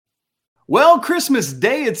Well, Christmas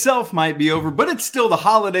Day itself might be over, but it's still the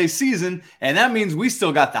holiday season, and that means we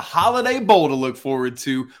still got the Holiday Bowl to look forward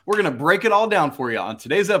to. We're going to break it all down for you on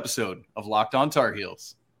today's episode of Locked On Tar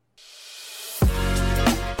Heels.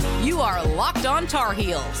 You are Locked On Tar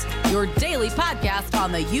Heels, your daily podcast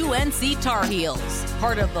on the UNC Tar Heels,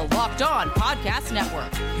 part of the Locked On Podcast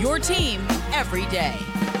Network, your team every day.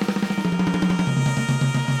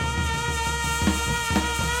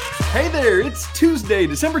 Hey there, it's Tuesday,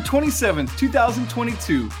 December 27th,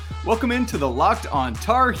 2022. Welcome into the Locked On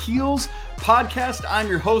Tar Heels podcast. I'm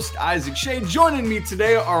your host, Isaac Shea. Joining me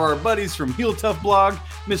today are our buddies from Heel Tough Blog,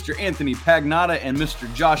 Mr. Anthony Pagnotta and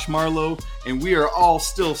Mr. Josh Marlowe, and we are all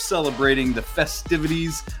still celebrating the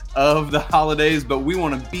festivities of the holidays, but we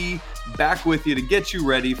want to be back with you to get you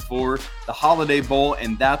ready for the Holiday Bowl,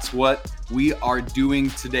 and that's what we are doing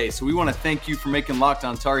today. So we want to thank you for making Locked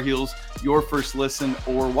On Tar Heels your first listen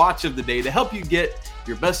or watch of the day to help you get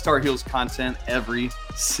your best Tar Heels content every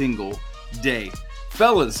single day.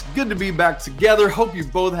 Fellas, good to be back together. Hope you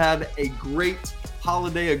both had a great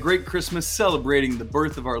holiday, a great Christmas, celebrating the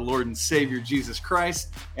birth of our Lord and Savior, Jesus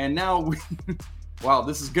Christ. And now wow,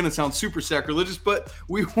 this is going to sound super sacrilegious, but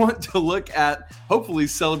we want to look at hopefully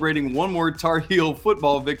celebrating one more Tar Heel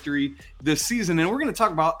football victory this season. And we're going to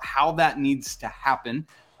talk about how that needs to happen.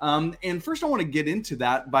 And first I want to get into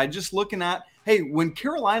that by just looking at, hey, when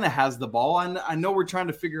Carolina has the ball, and I know we're trying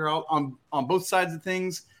to figure out on both sides of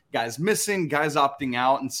things, guys missing, guys opting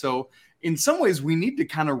out. And so in some ways we need to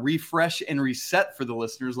kind of refresh and reset for the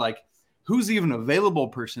listeners, like, who's even available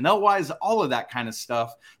personnel-wise, all of that kind of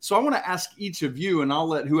stuff. So I want to ask each of you, and I'll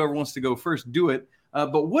let whoever wants to go first do it,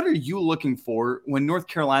 but what are you looking for when North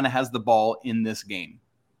Carolina has the ball in this game?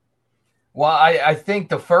 Well, I think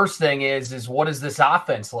the first thing is what does this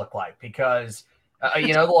offense look like? Because,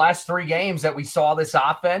 the last three games that we saw this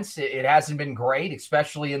offense, it hasn't been great,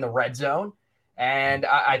 especially in the red zone. And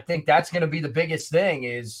I think that's going to be the biggest thing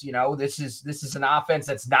is, this is an offense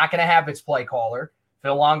that's not going to have its play caller.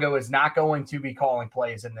 Phil Longo is not going to be calling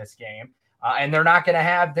plays in this game, and they're not going to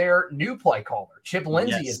have their new play caller. Chip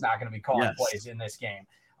Lindsey is not going to be calling plays in this game.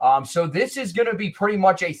 So this is going to be pretty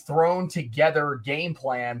much a thrown together game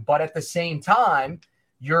plan, but at the same time,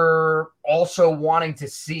 you're also wanting to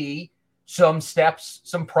see some steps,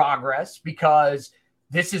 some progress, because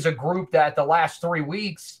this is a group that the last 3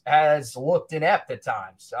 weeks has looked inept at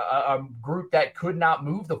times, a group that could not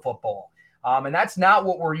move the football. And that's not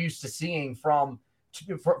what we're used to seeing from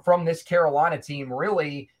this Carolina team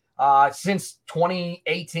really since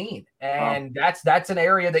 2018. And that's an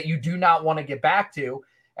area that you do not want to get back to.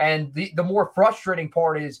 And the more frustrating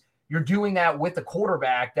part is you're doing that with a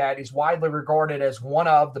quarterback that is widely regarded as one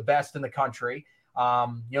of the best in the country.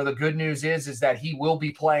 The good news is that he will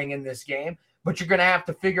be playing in this game, but you're going to have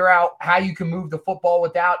to figure out how you can move the football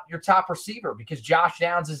without your top receiver, because Josh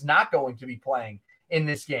Downs is not going to be playing in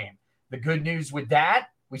this game. The good news with that,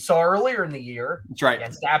 we saw earlier in the year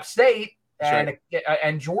against App State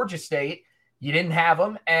and Georgia State, you didn't have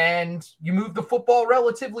them, and you moved the football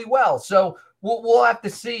relatively well. So we'll have to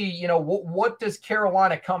see, what does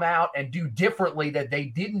Carolina come out and do differently that they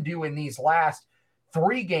didn't do in these last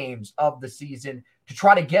three games of the season to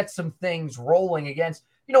try to get some things rolling against,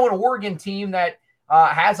 an Oregon team that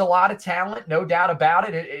has a lot of talent, no doubt about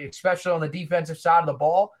it, especially on the defensive side of the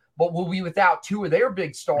ball. But will be without two of their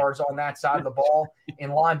big stars on that side of the ball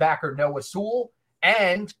in linebacker Noah Sewell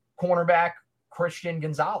and cornerback Christian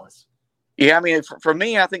Gonzalez. Yeah, I mean, for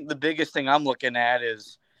me, I think the biggest thing I'm looking at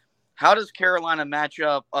is how does Carolina match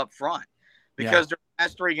up front? Because during the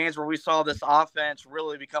last three games where we saw this offense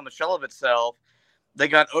really become a shell of itself, they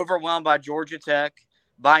got overwhelmed by Georgia Tech,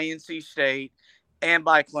 by NC State, and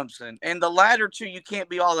by Clemson. And the latter two you can't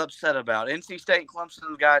be all upset about. NC State and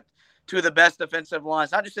Clemson got two of the best defensive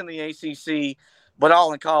lines, not just in the ACC, but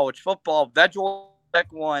all in college football. That Georgia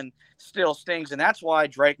Tech one still stings, and that's why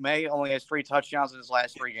Drake May only has 3 touchdowns in his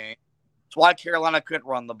last 3 games. It's why Carolina couldn't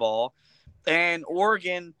run the ball. And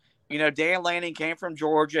Oregon, Dan Lanning came from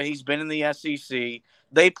Georgia. He's been in the SEC.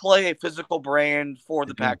 They play a physical brand for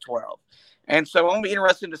the Pac-12. And so I'm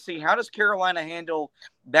interested to see how does Carolina handle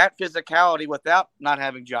that physicality without not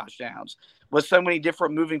having Josh Downs, with so many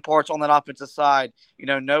different moving parts on that offensive side.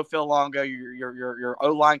 No Phil Longo, your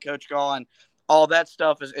O-line coach gone, all that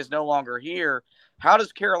stuff is no longer here. How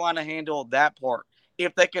does Carolina handle that part?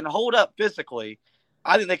 If they can hold up physically,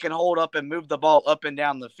 I think they can hold up and move the ball up and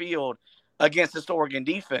down the field against this Oregon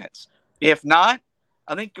defense. If not,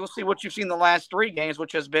 I think you'll see what you've seen the last 3 games,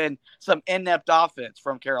 which has been some inept offense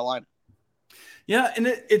from Carolina. Yeah, and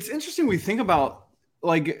it's interesting we think about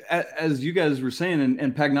like as you guys were saying,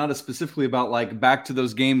 and Pagnotta specifically about like back to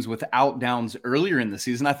those games without downs earlier in the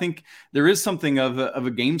season, I think there is something of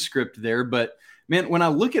a game script there. But man, when I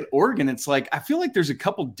look at Oregon, it's like I feel like there's a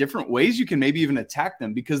couple different ways you can maybe even attack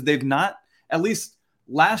them, because they've not, at least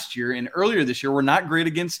last year and earlier this year, were not great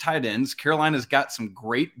against tight ends. Carolina's got some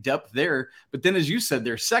great depth there, but then as you said,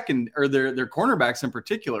 their cornerbacks in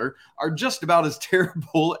particular are just about as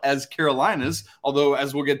terrible as Carolina's. Although,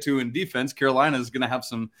 as we'll get to in defense, Carolina is going to have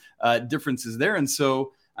some differences there. And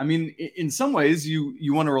so, I mean, in some ways,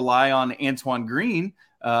 you want to rely on Antoine Green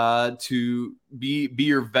to be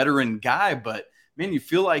your veteran guy, but man, you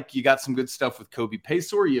feel like you got some good stuff with Kobe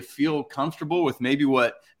Paysour. You feel comfortable with maybe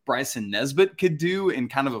what Bryson Nesbitt could do in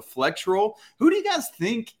kind of a flex role. Who do you guys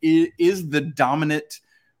think is the dominant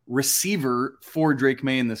receiver for Drake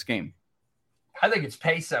May in this game? I think it's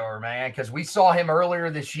Paysour, man, because we saw him earlier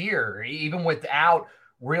this year, even without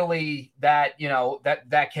really that,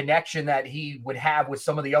 that connection that he would have with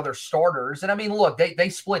some of the other starters. And I mean, look, they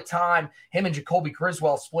split time. Him and Jacoby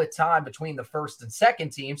Criswell split time between the first and second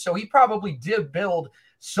team. So he probably did build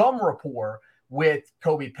some rapport with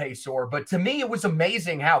Kobe Paysour. But to me, it was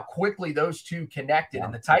amazing how quickly those two connected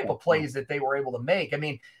and the type of plays that they were able to make. I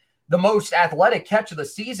mean, the most athletic catch of the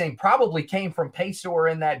season probably came from Paysour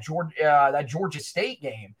in that Georgia State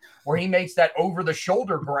game where he makes that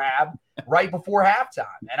over-the-shoulder grab right before halftime.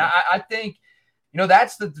 And I think,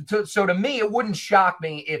 that's so to me, it wouldn't shock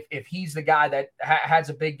me if he's the guy that has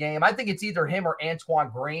a big game. I think it's either him or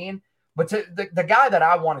Antoine Green. But the guy that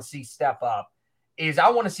I want to see step up is I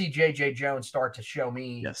want to see J.J. Jones start to show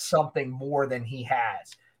me something more than he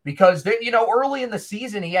has. Because, early in the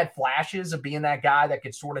season, he had flashes of being that guy that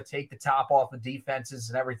could sort of take the top off of defenses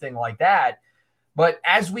and everything like that. But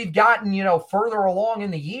as we've gotten, further along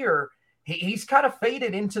in the year, he's kind of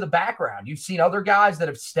faded into the background. You've seen other guys that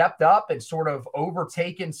have stepped up and sort of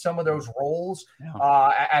overtaken some of those roles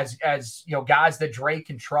as guys that Drake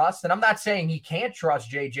can trust. And I'm not saying he can't trust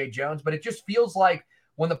J.J. Jones, but it just feels like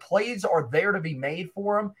when the plays are there to be made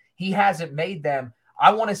for him, he hasn't made them.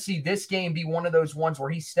 I want to see this game be one of those ones where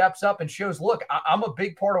he steps up and shows, look, I'm a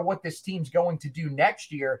big part of what this team's going to do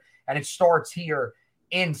next year, and it starts here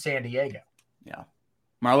in San Diego. Yeah.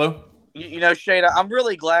 Marlo? Shada, I'm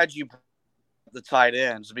really glad you brought the tight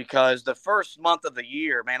ends, because the first month of the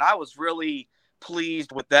year, man, I was really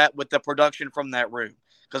pleased with the production from that room,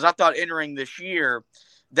 because I thought entering this year,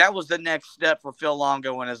 that was the next step for Phil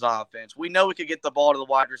Longo and his offense. We know we could get the ball to the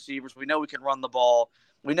wide receivers. We know we can run the ball.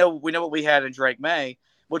 We know what we had in Drake May,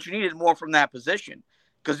 but you needed more from that position,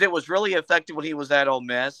 because it was really effective when he was at Ole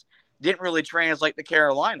Miss. Didn't really translate to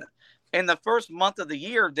Carolina. In the first month of the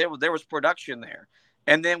year, there was production there.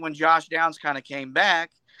 And then when Josh Downs kind of came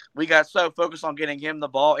back, we got so focused on getting him the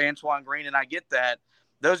ball, Antoine Green, and I get that.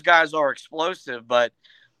 Those guys are explosive, but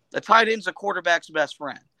the tight end's a quarterback's best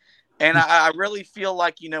friend. And I really feel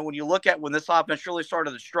like, when you look at when this offense really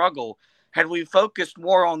started to struggle, had we focused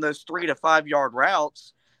more on those 3 to 5 yard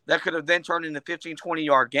routes that could have then turned into 15,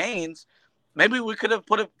 20-yard gains, maybe we could have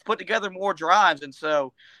put together more drives. And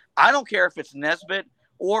so I don't care if it's Nesbitt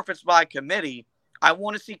or if it's by committee. I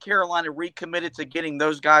want to see Carolina recommitted to getting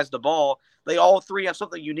those guys the ball. They all three have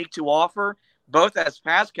something unique to offer, both as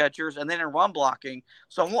pass catchers and then in run blocking.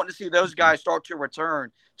 So I'm wanting to see those guys start to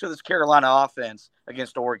return to this Carolina offense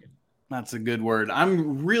against Oregon. That's a good word.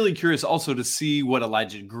 I'm really curious also to see what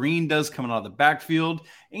Elijah Green does coming out of the backfield.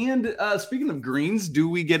 And speaking of Greens, do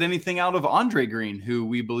we get anything out of Andre Green, who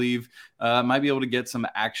we believe might be able to get some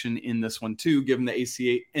action in this one too, given the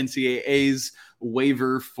NCAA's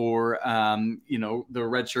waiver for, the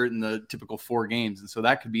red shirt and the typical 4 games. And so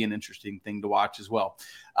that could be an interesting thing to watch as well.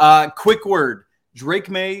 Quick word, Drake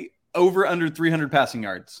May over under 300 passing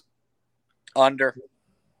yards. Under.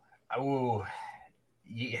 Oh,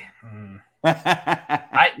 yeah.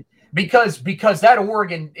 Because that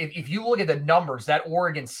Oregon, if you look at the numbers, that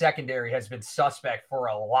Oregon secondary has been suspect for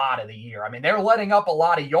a lot of the year. I mean, they're letting up a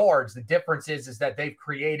lot of yards. The difference is that they've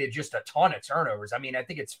created just a ton of turnovers. I mean, I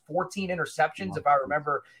think it's 14 interceptions, if I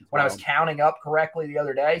remember when I was counting up correctly the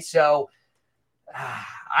other day. So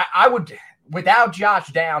I would, without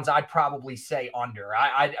Josh Downs, I'd probably say under.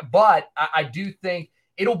 But I do think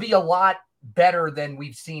it'll be a lot better than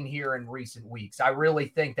we've seen here in recent weeks. I really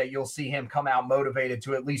think that you'll see him come out motivated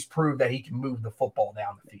to at least prove that he can move the football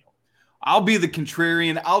down the field. I'll be the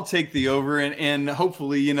contrarian. I'll take the over and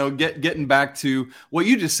hopefully, getting back to what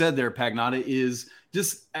you just said there, Pagnotta, is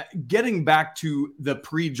just getting back to the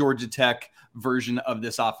pre-Georgia Tech version of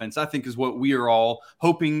this offense, I think is what we are all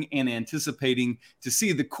hoping and anticipating to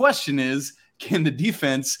see. The question is, can the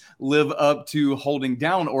defense live up to holding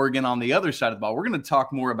down Oregon on the other side of the ball? We're going to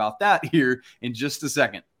talk more about that here in just a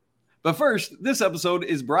second. But first, this episode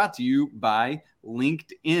is brought to you by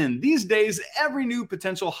LinkedIn. These days, every new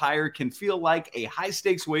potential hire can feel like a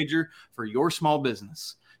high-stakes wager for your small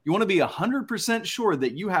business. You want to be 100% sure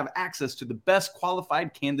that you have access to the best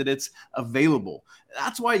qualified candidates available.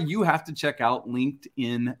 That's why you have to check out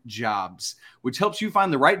LinkedIn Jobs, which helps you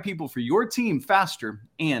find the right people for your team faster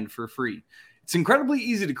and for free. It's incredibly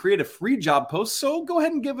easy to create a free job post, so go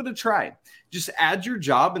ahead and give it a try. Just add your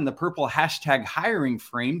job in the purple hashtag hiring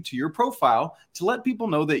frame to your profile to let people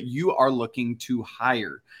know that you are looking to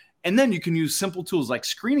hire. And then you can use simple tools like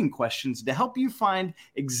screening questions to help you find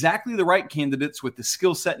exactly the right candidates with the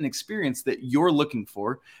skill set and experience that you're looking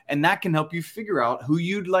for. And that can help you figure out who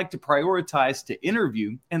you'd like to prioritize to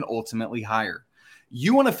interview and ultimately hire.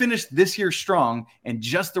 You want to finish this year strong, and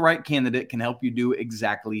just the right candidate can help you do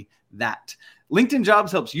exactly that. LinkedIn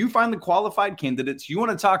Jobs helps you find the qualified candidates you want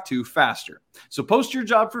to talk to faster. So post your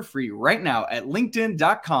job for free right now at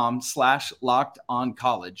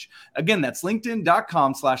linkedin.com/lockedoncollege. Again, that's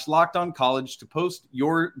linkedin.com/lockedoncollege to post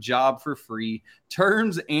your job for free.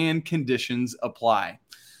 Terms and conditions apply.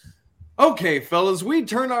 Okay, fellas, we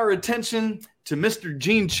turn our attention to Mr.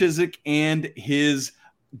 Gene Chizik and his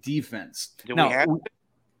defense.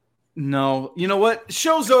 No, you know what?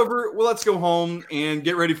 Show's over. Well, let's go home and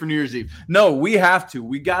get ready for New Year's Eve. No, we have to.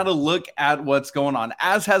 We got to look at what's going on.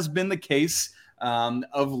 As has been the case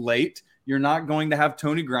of late, you're not going to have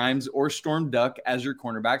Tony Grimes or Storm Duck as your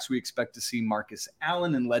cornerbacks. We expect to see Marcus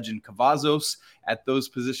Allen and Legend Cavazos at those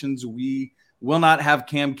positions. We will not have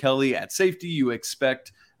Cam Kelly at safety. You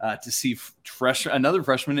expect to see another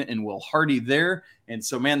freshman in Will Hardy there. And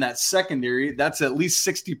so, man, that secondary, that's at least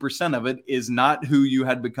 60% of it, is not who you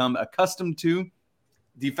had become accustomed to.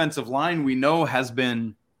 Defensive line, we know, has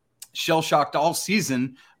been shell-shocked all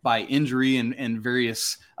season by injury and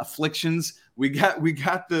various afflictions. We got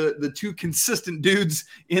the two consistent dudes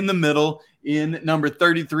in the middle in number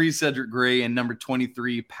 33, Cedric Gray, and number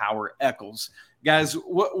 23, Power Echols. Guys,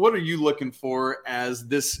 what are you looking for as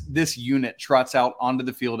this unit trots out onto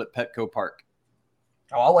the field at Petco Park?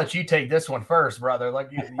 Oh, I'll let you take this one first, brother.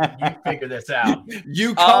 Like you figure this out.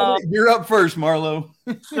 You call it. You're up first, Marlo.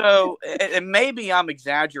 So, and maybe I'm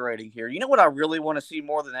exaggerating here. You know what I really want to see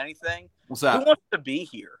more than anything? What's that? Who wants to be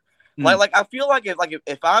here? Like I feel like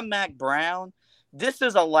if I'm Mac Brown, this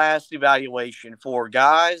is a last evaluation for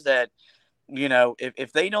guys that, you know,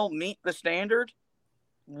 if they don't meet the standard,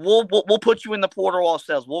 we'll put you in the portal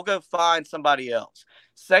ourselves. We'll go find somebody else.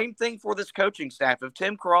 Same thing for this coaching staff. If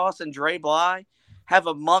Tim Cross and Dre Bly have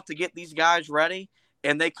a month to get these guys ready,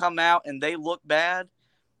 and they come out and they look bad,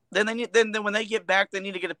 then when they get back, they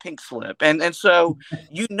need to get a pink slip. And so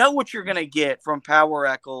you know what you're going to get from Power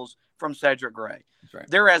Echols, from Cedric Gray. That's right.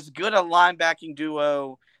 They're as good a linebacking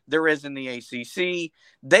duo there is in the ACC.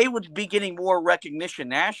 They would be getting more recognition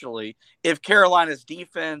nationally if Carolina's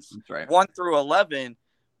defense, 1 through 11,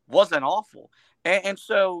 wasn't awful. And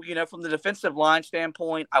so, you know, from the defensive line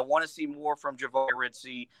standpoint, I want to see more from Jahvaree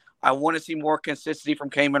Ritzie. I want to see more consistency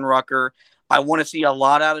from Kamen Rucker. I want to see a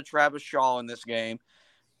lot out of Travis Shaw in this game.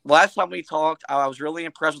 Last time we talked, I was really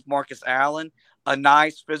impressed with Marcus Allen, a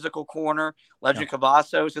nice physical corner. Legend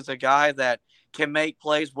Cavazos is a guy that can make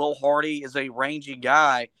plays. Will Hardy is a rangy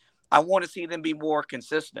guy. I want to see them be more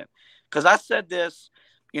consistent. Because I said this,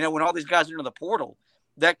 you know, when all these guys are into the portal,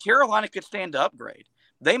 that Carolina could stand to upgrade.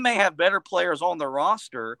 They may have better players on the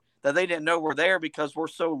roster that they didn't know were there because we're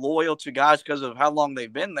so loyal to guys because of how long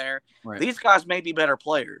they've been there. Right. These guys may be better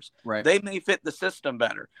players. Right. They may fit the system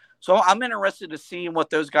better. So I'm interested to see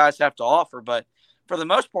what those guys have to offer. But for the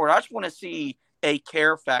most part, I just want to see a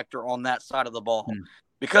care factor on that side of the ball.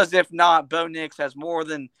 Because if not, Bo Nix has more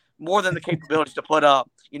than the capabilities to put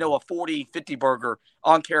up, you know, a 40-50 burger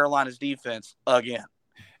on Carolina's defense again.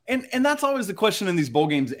 And that's always the question in these bowl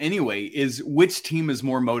games anyway, is which team is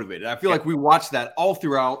more motivated? I feel like we watched that all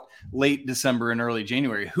throughout late December and early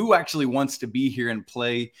January. Who actually wants to be here and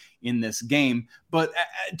play in this game? But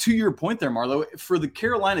to your point there, Marlo, for the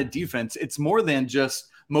Carolina defense, it's more than just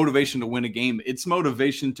motivation to win a game. It's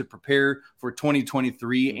motivation to prepare for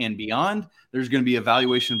 2023 and beyond. There's going to be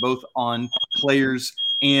evaluation both on players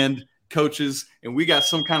and coaches, and we got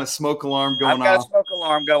some kind of smoke alarm going off. I've got a smoke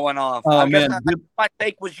alarm going off. Oh, man. My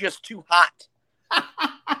take was just too hot.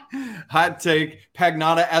 Hot take.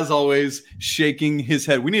 Pagnotta, as always, shaking his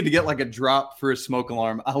head. We need to get like a drop for a smoke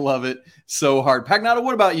alarm. I love it so hard. Pagnotta,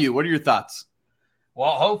 what about you? What are your thoughts?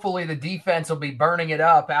 Well, hopefully the defense will be burning it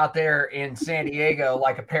up out there in San Diego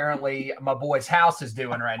like apparently my boy's house is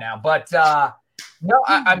doing right now. But No,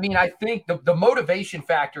 I mean, I think the motivation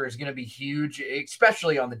factor is going to be huge,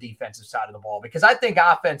 especially on the defensive side of the ball, because I think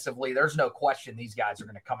offensively, there's no question these guys are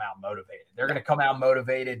going to come out motivated. They're going to come out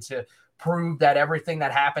motivated to prove that everything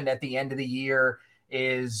that happened at the end of the year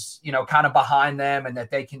is, kind of behind them, and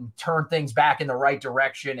that they can turn things back in the right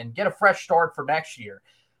direction and get a fresh start for next year.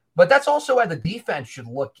 But that's also how the defense should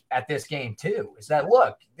look at this game too, is that,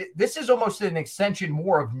 look, this is almost an extension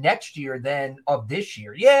more of next year than of this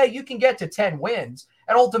year. Yeah, you can get to 10 wins,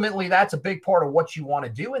 and ultimately that's a big part of what you want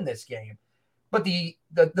to do in this game. But the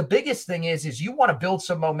biggest thing is you want to build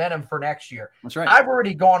some momentum for next year. That's right. I've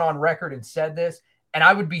already gone on record and said this, and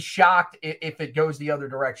I would be shocked if it goes the other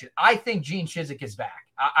direction. I think Gene Chizik is back.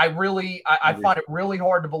 I find it really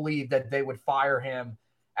hard to believe that they would fire him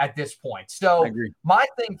at this point. So my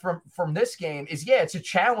thing from this game is, it's a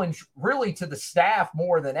challenge really to the staff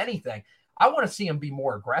more than anything. I want to see him be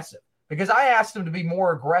more aggressive, because I asked him to be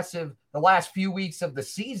more aggressive the last few weeks of the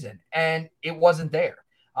season, and it wasn't there.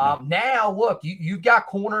 Now, look, you've got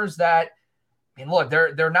corners that, look,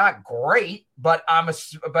 they're not great, but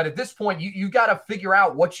but at this point, you got to figure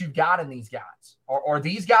out what you've got in these guys. Are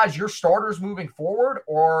these guys your starters moving forward,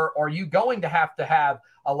 or are you going to have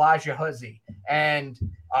Elijah Huzzie and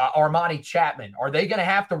Armani Chapman? Are they going to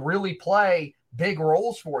have to really play big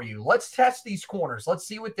roles for you? Let's test these corners. Let's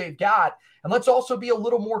see what they've got. And let's also be a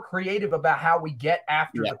little more creative about how we get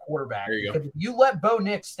after the quarterback. Because if you let Bo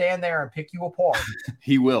Nix stand there and pick you apart,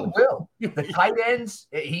 he will. The tight ends,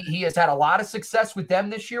 he has had a lot of success with them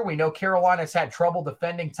this year. We know Carolina's had trouble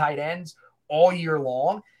defending tight ends all year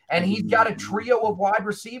long. And he's got a trio of wide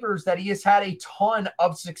receivers that he has had a ton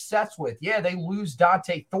of success with. Yeah, they lose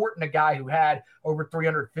Dante Thornton, a guy who had over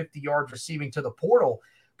 350 yards receiving to the portal,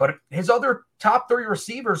 but his other top three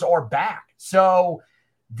receivers are back. So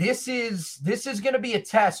this is going to be a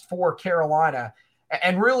test for Carolina.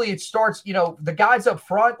 And really it starts, the guys up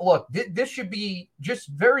front, look, this should be just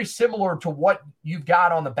very similar to what you've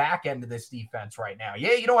got on the back end of this defense right now.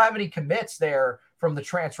 Yeah, you don't have any commits there from the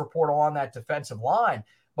transfer portal on that defensive line.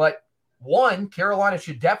 But one, Carolina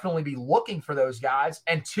should definitely be looking for those guys.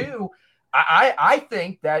 And two, I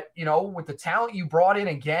think that, with the talent you brought in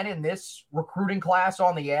again in this recruiting class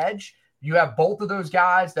on the edge, you have both of those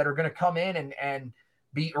guys that are going to come in and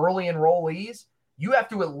be early enrollees. You have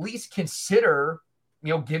to at least consider,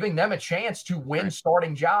 giving them a chance to win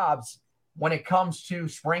starting jobs when it comes to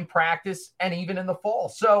spring practice and even in the fall.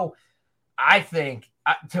 So I think,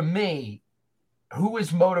 to me, who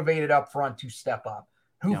is motivated up front to step up?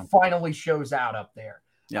 Who finally shows out up there?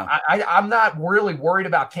 Yeah, I'm not really worried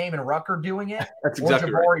about Kamen Rucker doing it. That's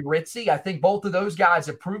exactly right. Jabari Ritzie. I think both of those guys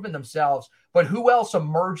have proven themselves. But who else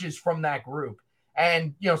emerges from that group?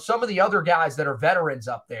 And, some of the other guys that are veterans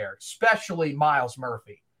up there, especially Miles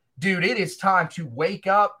Murphy. Dude, it is time to wake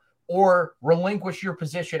up or relinquish your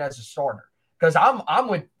position as a starter. Because I'm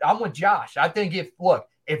with Josh. I think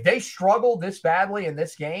if they struggle this badly in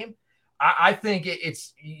this game, I think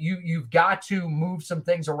it's you've got to move some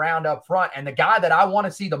things around up front. And the guy that I want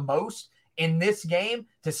to see the most in this game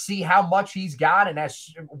to see how much he's got and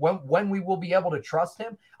when we will be able to trust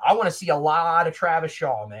him, I want to see a lot of Travis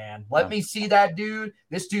Shaw, man. Let me see that dude.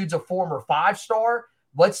 This dude's a former 5-star.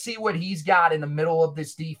 Let's see what he's got in the middle of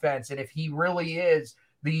this defense and if he really is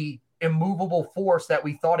the immovable force that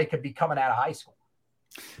we thought he could be coming out of high school.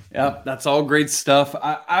 Yeah, that's all great stuff.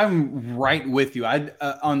 I'm right with you.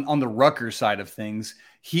 On the Rucker side of things,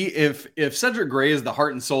 if Cedric Gray is the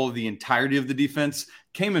heart and soul of the entirety of the defense,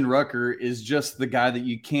 Kamen Rucker is just the guy that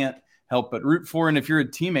you can't help but root for. And if you're a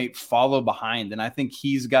teammate, follow behind. And I think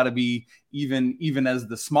he's got to be even as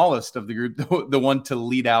the smallest of the group, the one to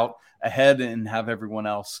lead out ahead and have everyone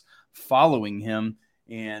else following him.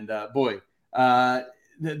 And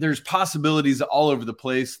there's possibilities all over the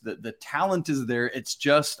place. The talent is there. It's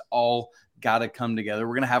just all got to come together.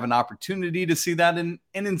 We're going to have an opportunity to see that. And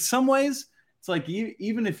in some ways, it's like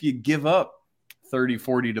even if you give up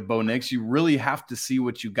 30-40 to Bo Nix, you really have to see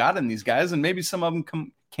what you got in these guys. And maybe some of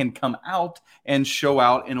them can come out and show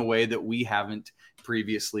out in a way that we haven't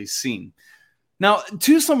previously seen. Now,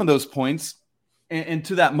 to some of those points and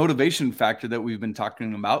to that motivation factor that we've been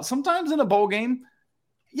talking about, sometimes in a bowl game,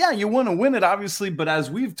 yeah, you want to win it, obviously, but as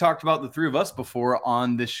we've talked about, the three of us before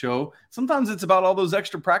on this show, sometimes it's about all those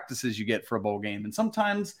extra practices you get for a bowl game, and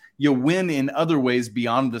sometimes you win in other ways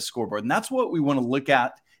beyond the scoreboard, and that's what we want to look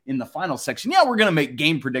at in the final section. Yeah, we're going to make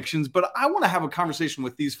game predictions, but I want to have a conversation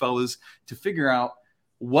with these fellas to figure out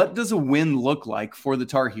what does a win look like for the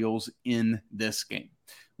Tar Heels in this game.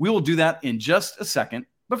 We will do that in just a second,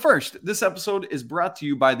 but first, this episode is brought to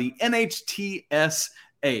you by the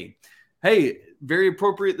NHTSA. Hey, very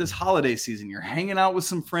appropriate this holiday season. You're hanging out with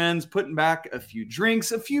some friends, putting back a few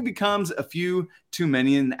drinks. A few becomes a few too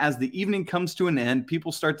many. And as the evening comes to an end,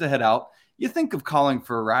 people start to head out. You think of calling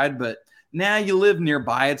for a ride, but now you live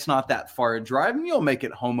nearby. It's not that far a drive, and you'll make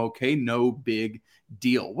it home okay. No big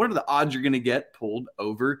deal. What are the odds you're going to get pulled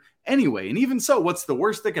over anyway? And even so, what's the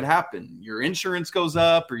worst that could happen? Your insurance goes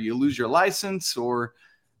up, or you lose your license, or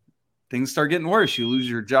things start getting worse. You lose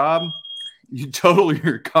your job, you total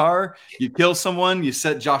your car, you kill someone, you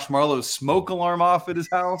set Josh Marlowe's smoke alarm off at his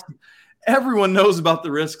house. Everyone knows about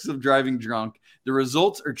the risks of driving drunk. The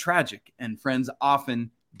results are tragic and, friends,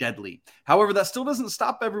 often deadly. However, that still doesn't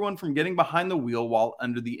stop everyone from getting behind the wheel while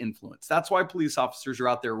under the influence. That's why police officers are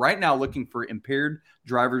out there right now looking for impaired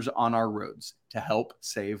drivers on our roads to help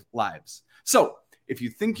save lives. So if you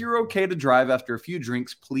think you're okay to drive after a few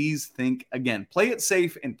drinks, please think again. Play it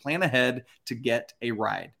safe and plan ahead to get a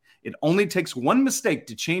ride. It only takes one mistake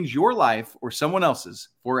to change your life or someone else's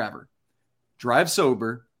forever. Drive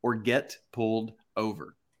sober or get pulled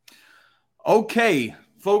over. Okay,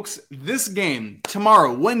 folks, this game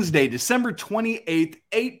tomorrow, Wednesday, December 28th,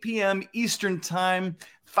 8 p.m. Eastern time,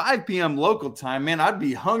 5 p.m. local time. Man, I'd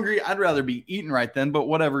be hungry. I'd rather be eating right then, but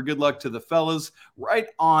whatever. Good luck to the fellas. Right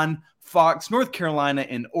on Fox, North Carolina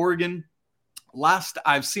and Oregon. Last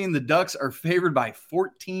I've seen, the Ducks are favored by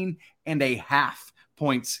 14.5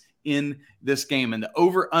 points in this game, and the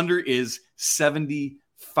over-under is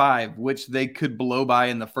 75, which they could blow by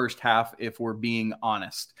in the first half if we're being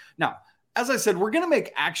honest. Now, as I said, we're going to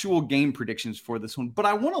make actual game predictions for this one, but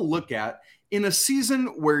I want to look at in a season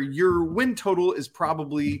where your win total is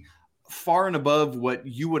probably far and above what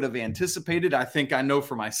you would have anticipated. I think I know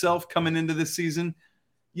for myself coming into this season,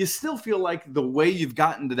 you still feel like the way you've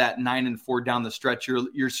gotten to that 9-4 down the stretch,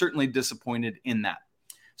 you're certainly disappointed in that.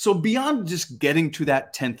 So beyond just getting to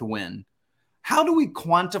that 10th win, how do we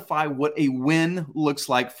quantify what a win looks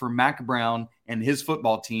like for Mack Brown and his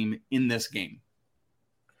football team in this game?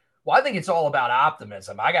 Well, I think it's all about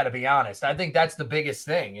optimism. I got to be honest. I think that's the biggest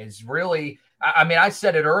thing is really, I mean, I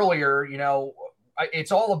said it earlier, you know,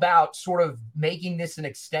 it's all about sort of making this an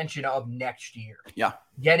extension of next year. Yeah.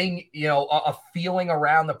 Getting, you know, a feeling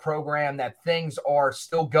around the program that things are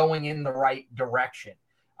still going in the right direction.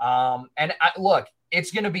 Look,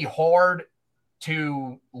 it's going to be hard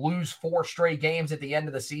to lose 4 straight games at the end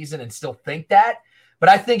of the season and still think that. But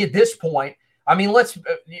I think at this point, I mean,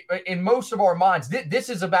 in most of our minds, this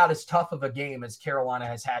is about as tough of a game as Carolina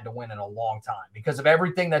has had to win in a long time because of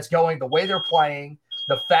everything that's going, the way they're playing,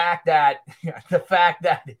 the fact that,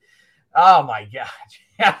 oh my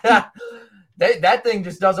God, that thing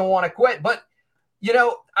just doesn't want to quit. But, you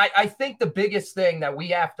know, I think the biggest thing that we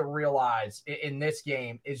have to realize in this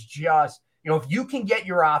game is just, you know, if you can get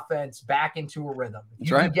your offense back into a rhythm, if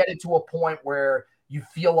you can get it to a point where you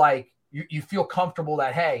feel like you feel comfortable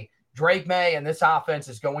that, hey, Drake May and this offense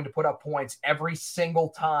is going to put up points every single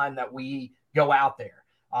time that we go out there.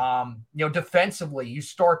 You know, defensively, you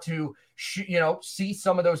start to, see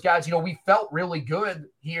some of those guys. You know, we felt really good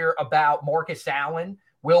here about Marcus Allen,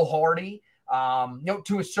 Will Hardy,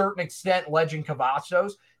 to a certain extent, Legend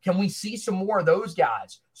Cavazos. Can we see some more of those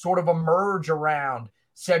guys sort of emerge around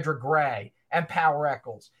Cedric Gray and Power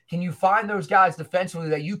Eccles? Can you find those guys defensively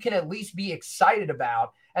that you can at least be excited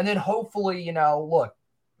about? And then hopefully, look,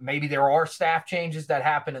 maybe there are staff changes that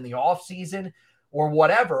happen in the offseason or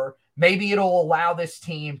whatever. Maybe it'll allow this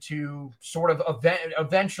team to sort of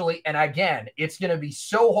eventually, and again, it's going to be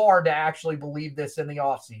so hard to actually believe this in the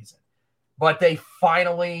offseason, but they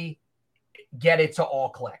finally get it to all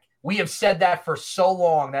click. We have said that for so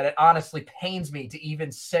long that it honestly pains me to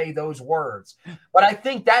even say those words. But I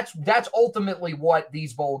think that's ultimately what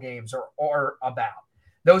these bowl games are about.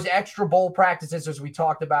 Those extra bowl practices, as we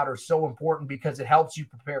talked about, are so important because it helps you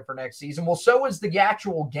prepare for next season. Well, so is the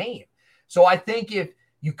actual game. So I think if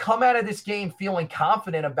you come out of this game feeling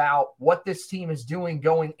confident about what this team is doing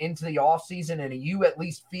going into the offseason, and you at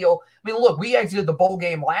least feel, I mean, look, we exited the bowl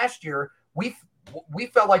game last year. We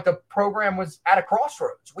felt like the program was at a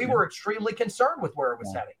crossroads. We were extremely concerned with where it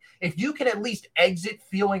was heading. If you can at least exit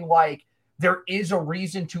feeling like there is a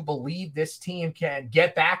reason to believe this team can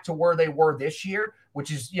get back to where they were this year,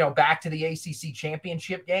 which is, back to the ACC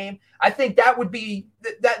championship game, I think that would be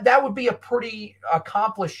a pretty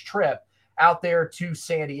accomplished trip out there to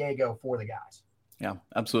San Diego for the guys. Yeah,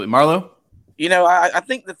 absolutely. Marlo? I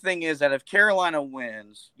think the thing is that if Carolina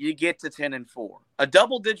wins, you get to 10-4. A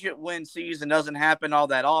double-digit win season doesn't happen all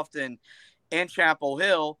that often in Chapel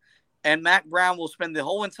Hill, and Mack Brown will spend the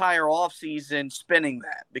whole entire offseason spinning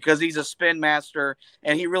that because he's a spin master,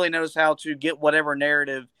 and he really knows how to get whatever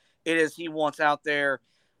narrative it is he wants out there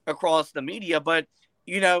across the media. But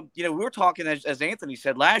we were talking as Anthony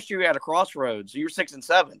said last year. You had a crossroads. You're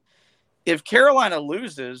 6-7. If Carolina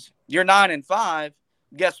loses, you're 9-5.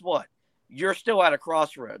 Guess what? You're still at a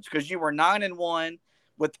crossroads because you were 9-1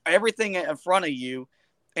 with everything in front of you,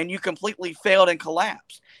 and you completely failed and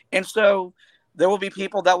collapsed. And so there will be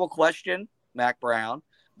people that will question Mack Brown.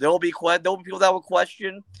 There will be people that will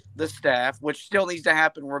question the staff, which still needs to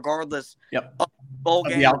happen regardless of the bowl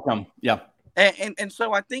game. The outcome. Yeah. And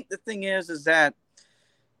so I think the thing is that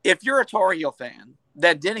if you're a Tar Heel fan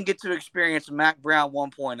that didn't get to experience Mack Brown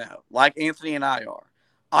 1.0, like Anthony and I are,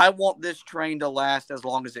 I want this train to last as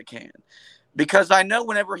long as it can. Because I know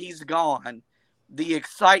whenever he's gone, the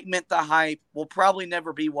excitement, the hype will probably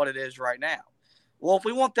never be what it is right now. Well, if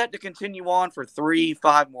we want that to continue on for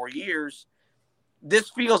 3-5 more years, this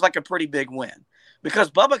feels like a pretty big win.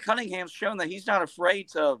 Because Bubba Cunningham's shown that he's not afraid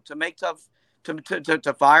to make tough,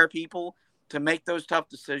 to fire people, to make those tough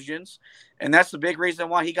decisions. And that's the big reason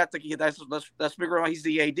why he got that's the big reason why he's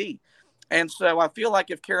the AD. And so I feel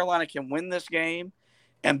like if Carolina can win this game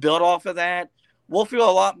and build off of that, we'll feel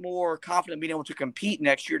a lot more confident being able to compete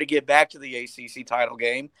next year to get back to the ACC title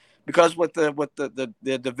game. Because with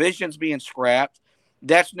the divisions being scrapped,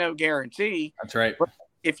 that's no guarantee. That's right. But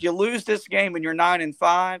if you lose this game and you're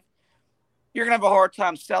 9-5, you're gonna have a hard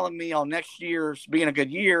time selling me on next year's being a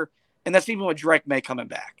good year. And that's even with Drake May coming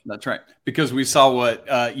back. That's right. Because we saw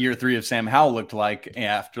what year 3 of Sam Howell looked like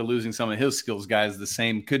after losing some of his skills guys. The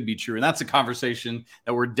same could be true. And that's a conversation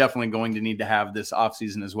that we're definitely going to need to have this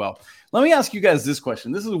offseason as well. Let me ask you guys this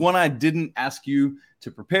question. This is one I didn't ask you to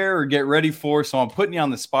prepare or get ready for, so I'm putting you on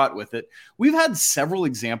the spot with it. We've had several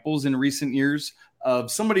examples in recent years of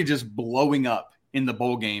somebody just blowing up in the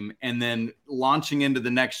bowl game and then launching into the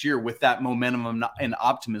next year with that momentum and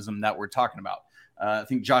optimism that we're talking about. I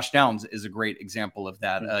think Josh Downs is a great example of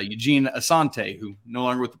that. Eugene Asante, who no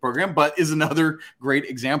longer with the program, but is another great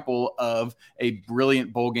example of a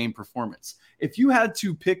brilliant bowl game performance. If you had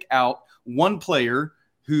to pick out one player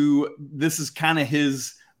who this is kind of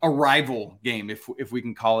his arrival game, if we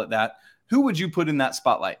can call it that, who would you put in that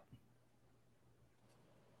spotlight?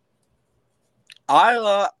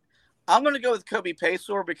 I'm going to go with Kobe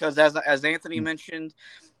Paysour because as Anthony mentioned,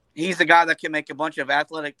 he's the guy that can make a bunch of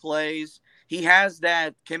athletic plays. He has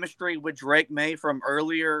that chemistry with Drake May from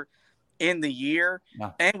earlier in the year.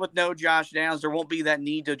 Yeah. And with no Josh Downs, there won't be that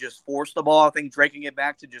need to just force the ball. I think Drake can get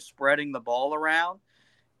back to just spreading the ball around.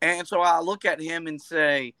 And so I look at him and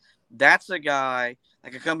say, that's a guy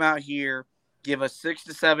that can come out here, give us 6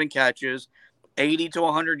 to 7 catches, 80 to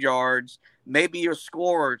 100 yards, maybe a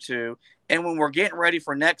score or two. And when we're getting ready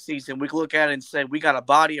for next season, we can look at it and say, we got a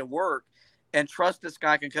body of work and trust this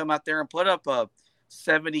guy can come out there and put up a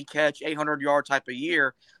 70 catch, 800 yard type of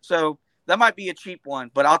year. So that might be a cheap one,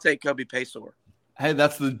 but I'll take Kobe Paysour. Hey,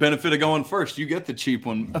 that's the benefit of going first. You get the cheap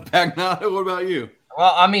one. Pagnotta, what about you?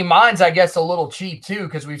 Well, I mean, mine's, I guess, a little cheap too,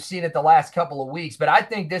 because we've seen it the last couple of weeks, but I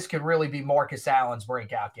think this could really be Marcus Allen's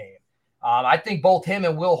breakout game. I think both him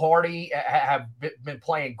and Will Hardy have been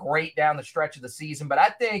playing great down the stretch of the season, but I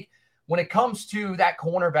think when it comes to that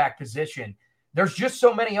cornerback position, there's just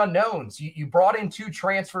so many unknowns. You brought in 2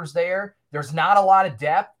 transfers there. There's not a lot of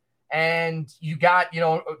depth. And you got,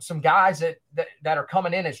 some guys that are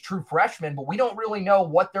coming in as true freshmen, but we don't really know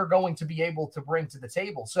what they're going to be able to bring to the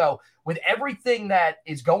table. So with everything that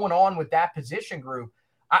is going on with that position group,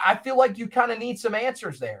 I feel like you kind of need some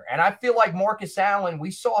answers there. And I feel like Marcus Allen,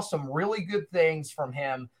 we saw some really good things from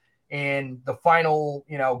him in the final,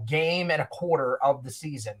 game and a quarter of the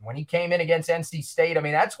season. When he came in against NC State, I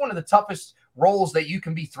mean, that's one of the toughest roles that you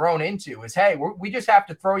can be thrown into is, hey, we just have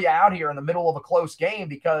to throw you out here in the middle of a close game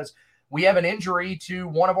because we have an injury to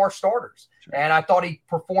one of our starters. Sure. And I thought he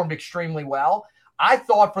performed extremely well. I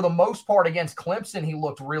thought for the most part against Clemson, he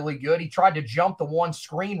looked really good. He tried to jump the one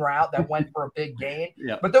screen route that went for a big gain.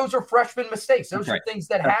 Yeah. But those are freshman mistakes. Those are things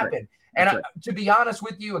that happen. Right. And to be honest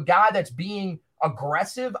with you, a guy that's being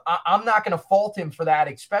aggressive, I'm not going to fault him for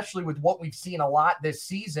that, especially with what we've seen a lot this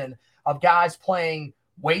season of guys playing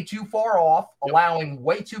way too far off, allowing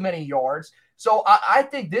way too many yards. So I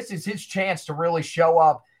think this is his chance to really show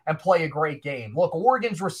up and play a great game. Look,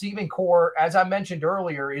 Oregon's receiving core, as I mentioned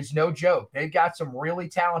earlier, is no joke. They've got some really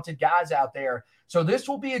talented guys out there. So this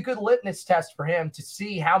will be a good litmus test for him to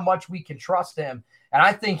see how much we can trust him. And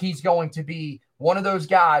I think he's going to be one of those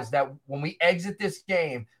guys that when we exit this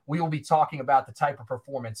game, we will be talking about the type of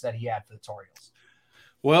performance that he had for the Tar Heels.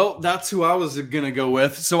 Well, that's who I was going to go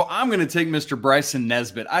with. So I'm going to take Mr. Bryson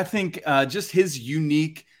Nesbitt. I think just his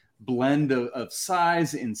unique blend of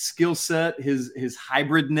size and skill set, his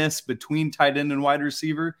hybridness between tight end and wide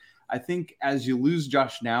receiver, I think as you lose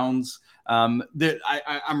Josh Downs, I'm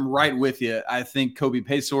right with you. I think Kobe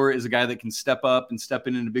Paysour is a guy that can step up and step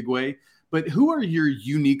in a big way. But who are your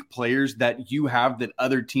unique players that you have that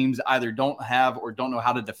other teams either don't have or don't know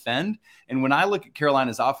how to defend? And when I look at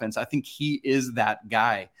Carolina's offense, I think he is that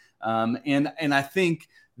guy. And I think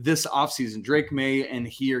this offseason, Drake May and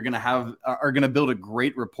he are going to build a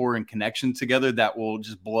great rapport and connection together that will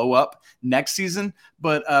just blow up next season.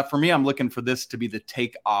 But for me, I'm looking for this to be the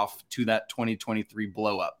takeoff to that 2023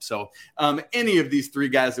 blow up. So any of these three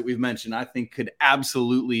guys that we've mentioned, I think could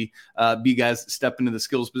absolutely be guys that step into the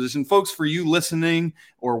skills position. Folks, for you listening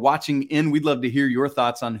or watching in, we'd love to hear your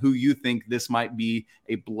thoughts on who you think this might be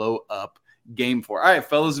a blow up game for. All right,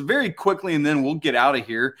 fellas, very quickly, and then we'll get out of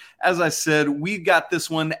here. As I said, we got this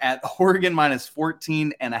one at Oregon minus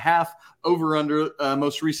 14.5, over under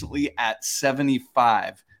most recently at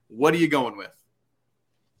 75. What are you going with?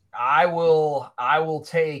 I will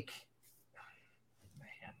take,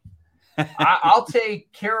 I'll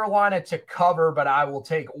take Carolina to cover, but I will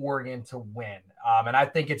take Oregon to win. And I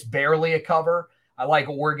think it's barely a cover. I like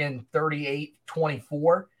Oregon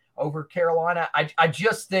 38-24. over Carolina. I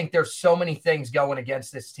just think there's so many things going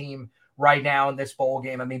against this team right now in this bowl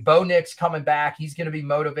game. I mean, Bo Nix coming back. He's going to be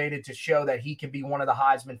motivated to show that he can be one of the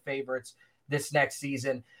Heisman favorites this next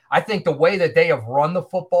season. I think the way that they have run the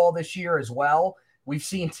football this year as well, we've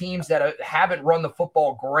seen teams that haven't run the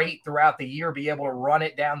football great throughout the year be able to run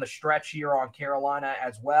it down the stretch here on Carolina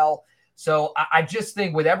as well. So I just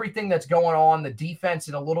think with everything that's going on, the defense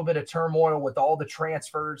in a little bit of turmoil with all the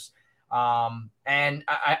transfers, and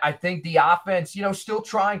I think the offense, still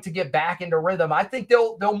trying to get back into rhythm. I think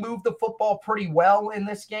they'll move the football pretty well in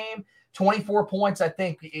this game. 24 points, I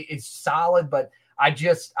think, is solid, but I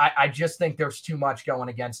just think there's too much going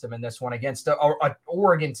against them in this one against an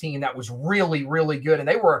Oregon team that was really, really good, and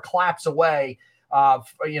they were a collapse away,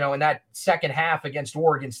 in that second half against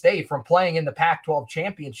Oregon State from playing in the Pac-12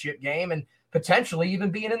 championship game and potentially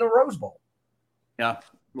even being in the Rose Bowl. Yeah,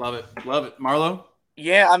 love it, Marlo.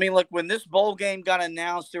 Yeah, I mean, look, when this bowl game got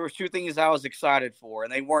announced, there were two things I was excited for,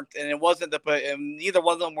 and it wasn't neither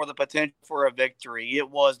one of them were the potential for a victory. It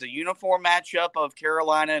was the uniform matchup of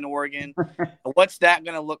Carolina and Oregon. What's that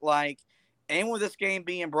going to look like? And with this game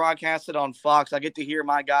being broadcasted on Fox, I get to hear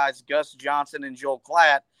my guys, Gus Johnson and Joel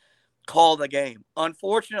Klatt, call the game.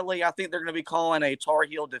 Unfortunately, I think they're going to be calling a Tar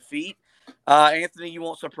Heel defeat. Anthony, we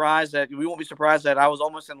won't be surprised that I was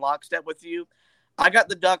almost in lockstep with you. I got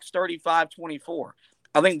the Ducks 35-24.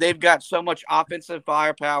 I think they've got so much offensive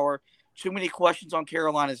firepower, too many questions on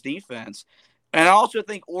Carolina's defense. And I also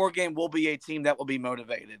think Oregon will be a team that will be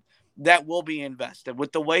motivated, that will be invested.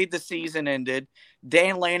 With the way the season ended,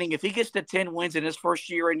 Dan Lanning, if he gets to 10 wins in his first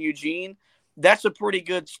year in Eugene, that's a pretty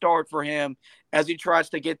good start for him as he tries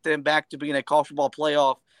to get them back to being a college football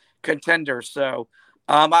playoff contender. So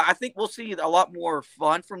I think we'll see a lot more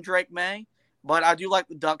fun from Drake May, but I do like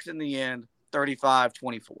the Ducks in the end.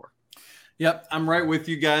 35-24. Yep, I'm right with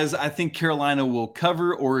you guys. I think Carolina will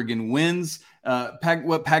cover. Oregon wins. What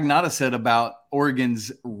Pagnotta said about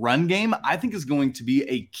Oregon's run game, I think is going to be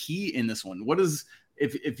a key in this one.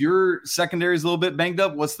 If your secondary is a little bit banged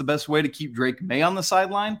up, what's the best way to keep Drake May on the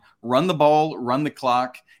sideline? Run the ball, run the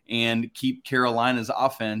clock, and keep Carolina's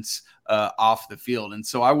offense off the field. And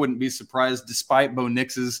so I wouldn't be surprised, despite Bo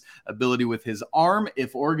Nix's ability with his arm,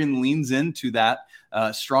 if Oregon leans into that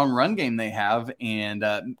strong run game they have and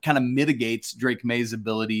kind of mitigates Drake May's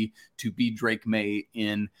ability to be Drake May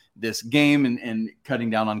in this game and cutting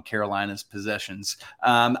down on Carolina's possessions.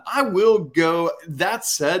 I will go, that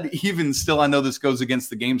said, even still, I know this goes against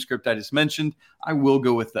the game script I just mentioned, I will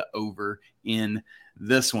go with the over in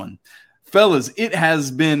this one. Fellas, it has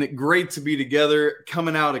been great to be together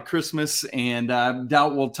coming out of Christmas, and I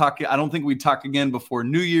doubt we'll talk. I don't think we talk again before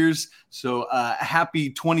New Year's. So happy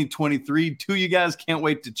 2023 to you guys. Can't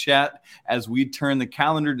wait to chat as we turn the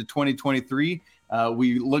calendar to 2023.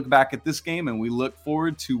 We look back at this game and we look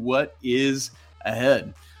forward to what is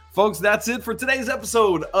ahead. Folks, that's it for today's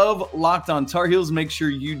episode of Locked on Tar Heels. Make sure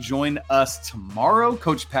you join us tomorrow.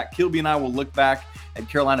 Coach Pat Kilby and I will look back at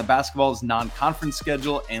Carolina basketball's non-conference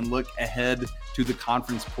schedule and look ahead to the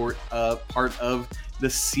conference part of the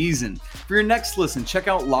season. For your next listen, check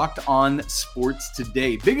out Locked On Sports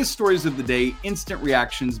Today. Biggest stories of the day, instant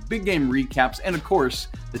reactions, big game recaps, and of course,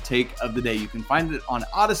 the take of the day. You can find it on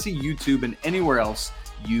Odyssey, YouTube, and anywhere else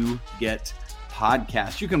you get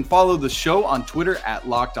podcasts. You can follow the show on Twitter at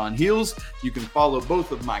Locked On Heels. You can follow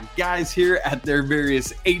both of my guys here at their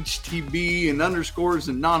various HTB and underscores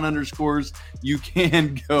and non-underscores. You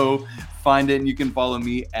can go find it, and you can follow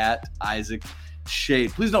me at Isaac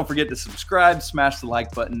Shade. Please don't forget to subscribe, smash the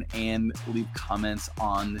like button, and leave comments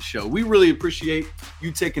on the show. We really appreciate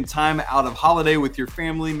you taking time out of holiday with your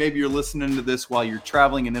family. Maybe you're listening to this while you're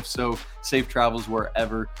traveling, and if so, safe travels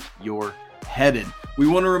wherever you're headed. We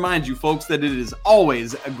want to remind you folks that it is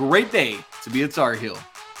always a great day to be a Tar Heel.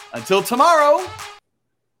 Until tomorrow,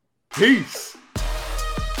 peace.